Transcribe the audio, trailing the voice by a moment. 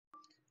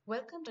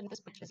Welcome to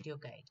this video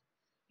guide.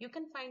 You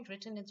can find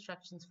written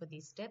instructions for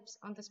these steps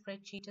on the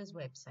Spreadsheeters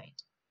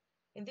website.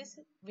 In this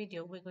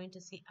video, we're going to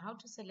see how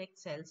to select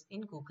cells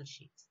in Google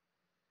Sheets.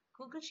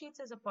 Google Sheets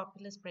is a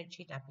popular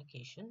spreadsheet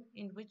application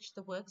in which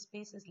the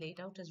workspace is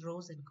laid out as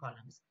rows and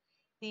columns.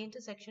 The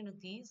intersection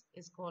of these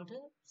is called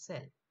a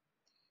cell.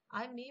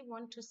 I may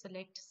want to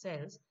select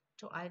cells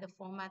to either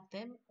format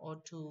them or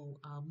to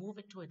move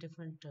it to a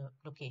different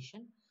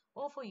location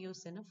or for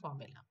use in a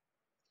formula.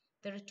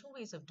 There are two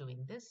ways of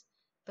doing this.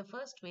 The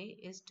first way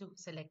is to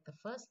select the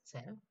first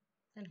cell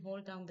and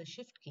hold down the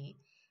Shift key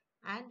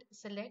and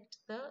select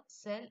the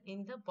cell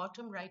in the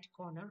bottom right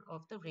corner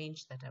of the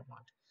range that I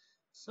want.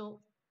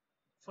 So,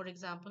 for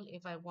example,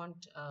 if I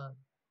want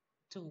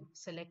to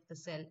select the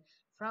cell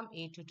from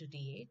A2 to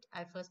D8,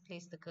 I first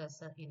place the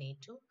cursor in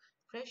A2,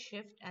 press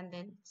Shift and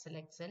then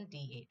select cell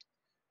D8.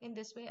 In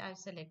this way, I've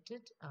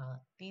selected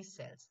these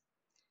cells.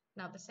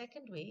 Now, the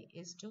second way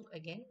is to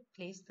again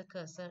place the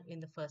cursor in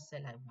the first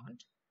cell I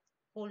want,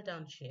 hold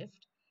down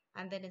Shift,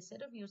 and then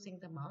instead of using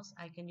the mouse,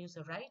 I can use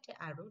a right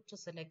arrow to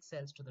select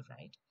cells to the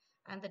right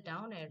and the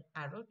down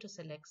arrow to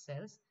select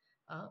cells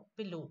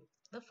below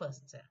the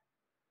first cell.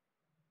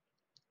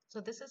 So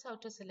this is how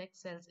to select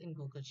cells in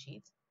Google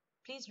Sheets.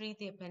 Please read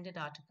the appended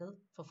article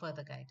for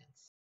further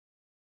guidance.